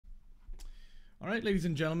Alright, ladies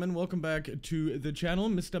and gentlemen, welcome back to the channel.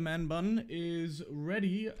 Mr. Man Bun is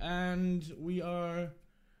ready, and we are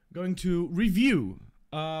going to review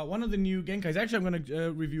one of the new Genkais. Actually, I'm going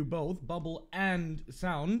to review both, Bubble and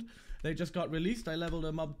Sound. They just got released. I leveled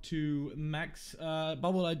them up to max.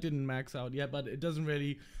 Bubble I didn't max out yet, but it doesn't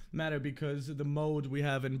really matter because the mode we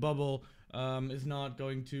have in Bubble is not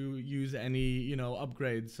going to use any,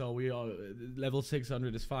 upgrades. So we are level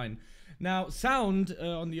 600 is fine. Now, Sound,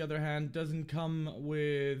 on the other hand, doesn't come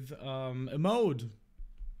with a mode.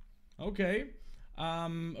 Okay.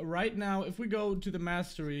 Right now, if we go to the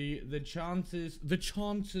mastery, the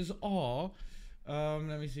chances are,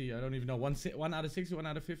 let me see, I don't even know, 1 out of 60, 1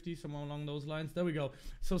 out of 50, somewhere along those lines. There we go.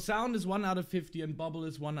 So Sound is 1 out of 50 and Bubble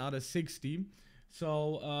is 1 out of 60.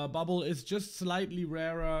 So Bubble is just slightly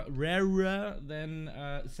rarer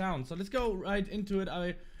than Sound. So let's go right into it.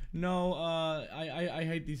 I know I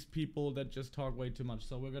hate these people that just talk way too much,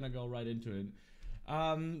 so we're gonna go right into it.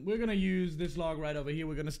 We're gonna use this log right over here.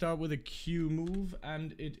 We're gonna start with a Q move,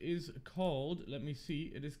 and it is called, let me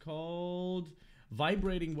see, it is called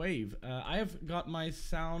Vibrating Wave. I have got my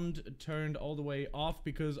sound turned all the way off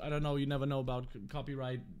because, I don't know, you never know about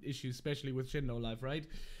copyright issues, especially with Shindo Live, right?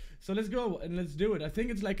 So let's go and let's do it. I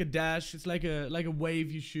think it's like a dash, it's like a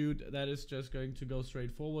wave you shoot that is just going to go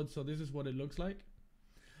straight forward. So this is what it looks like.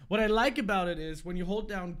 What I like about it is when you hold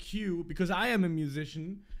down Q, because I am a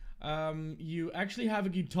musician, you actually have a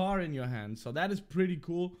guitar in your hand, so that is pretty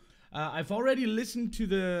cool. I've already listened to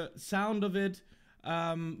the sound of it.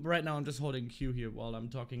 Right now I'm just holding Q here while I'm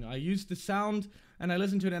talking. I used the sound and I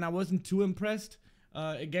listened to it and I wasn't too impressed.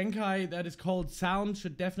 A Genkai that is called Sound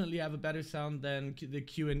should definitely have a better sound than the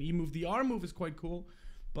Q and E move. The R move is quite cool,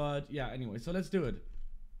 but yeah, anyway, so let's do it.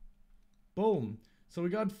 Boom. So we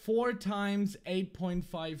got 4 times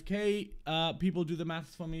 8.5k. People do the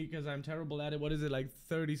maths for me because I'm terrible at it. What is it, like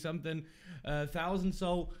 30 something thousand?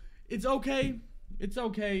 So it's okay. It's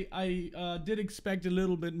okay. I did expect a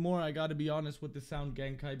little bit more, I gotta be honest, with the Sound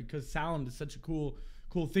Genkai, because sound is such a cool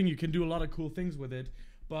thing. You can do a lot of cool things with it.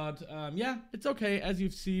 But yeah, it's okay. As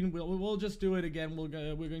you've seen, we'll just do it again. We're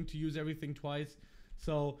going to use everything twice.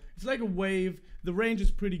 So it's like a wave. The range is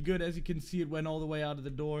pretty good. As you can see, it went all the way out of the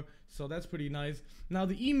door. So that's pretty nice. Now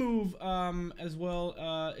the E move as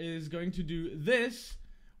well is going to do this,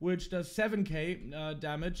 which does 7k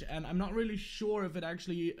damage. And I'm not really sure if it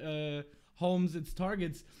actually homes its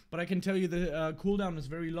targets. But I can tell you the cooldown is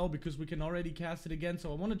very low because we can already cast it again.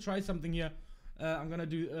 So I want to try something here. I'm going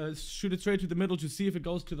to shoot it straight to the middle to see if it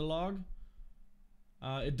goes to the log.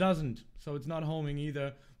 It doesn't, so it's not homing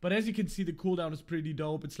either. But as you can see, the cooldown is pretty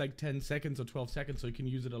dope. It's like 10 seconds or 12 seconds, so you can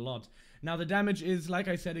use it a lot. Now the damage is, like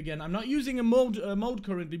I said again, I'm not using a mode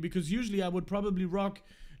currently, because usually I would probably rock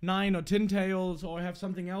 9 or 10 tails or have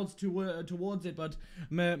something else towards it, but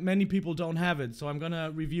many people don't have it. So I'm gonna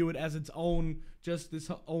review it as its own, just this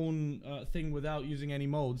own thing without using any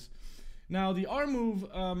modes. Now the R move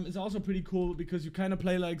is also pretty cool because you kind of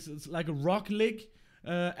play like a rock lick.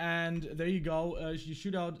 And there you go, you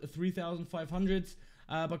shoot out 3,500s,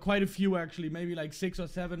 but quite a few actually, maybe like 6 or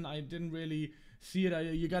 7. I didn't really see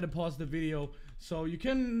it. You gotta pause the video. So you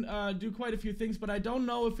can do quite a few things, but I don't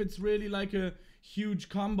know if it's really like a huge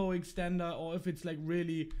combo extender or if it's like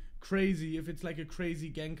really crazy, if it's like a crazy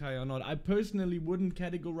Genkai or not. I personally wouldn't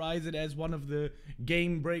categorize it as one of the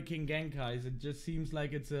game-breaking Genkais. It just seems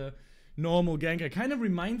like it's a normal Genkai. Kind of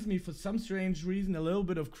reminds me, for some strange reason, a little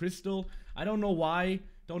bit of Crystal. I don't know why,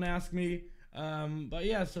 don't ask me. But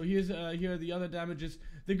yeah, so here are the other damages.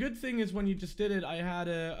 The good thing is when you just did it, I had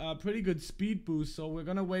a pretty good speed boost, so we're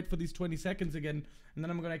gonna wait for these 20 seconds again, and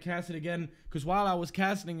then I'm gonna cast it again, because while I was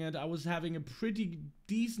casting it, I was having a pretty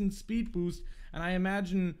decent speed boost, and I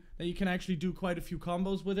imagine that you can actually do quite a few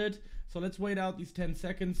combos with it. So let's wait out these 10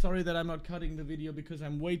 seconds. Sorry that I'm not cutting the video, because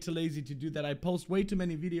I'm way too lazy to do that. I post way too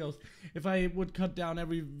many videos. If I would cut down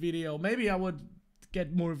every video, maybe I would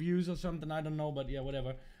get more views or something, I don't know, but yeah,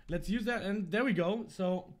 whatever. Let's use that, and there we go.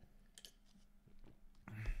 So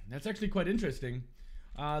that's actually quite interesting,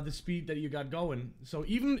 the speed that you got going. So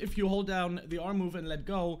even if you hold down the R move and let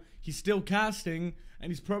go, he's still casting,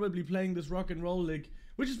 and he's probably playing this rock and roll lick,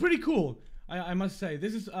 which is pretty cool, I must say.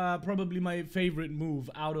 This is probably my favorite move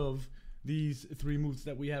out of these 3 moves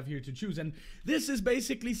that we have here to choose, and this is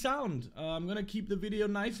basically Sound. I'm gonna keep the video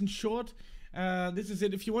nice and short. This is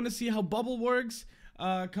it. If you want to see how Bubble works,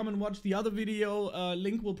 come and watch the other video.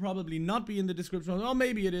 Link will probably not be in the description, or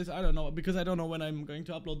maybe it is, I don't know, because I don't know when I'm going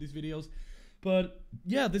to upload these videos. But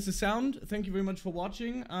yeah, this is Sound. Thank you very much for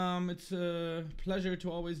watching. It's a pleasure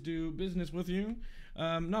to always do business with you.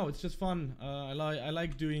 No, it's just fun. I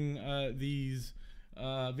like doing these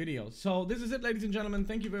video. So this is it, ladies and gentlemen.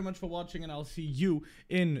 Thank you very much for watching, and I'll see you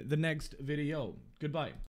in the next video. Goodbye.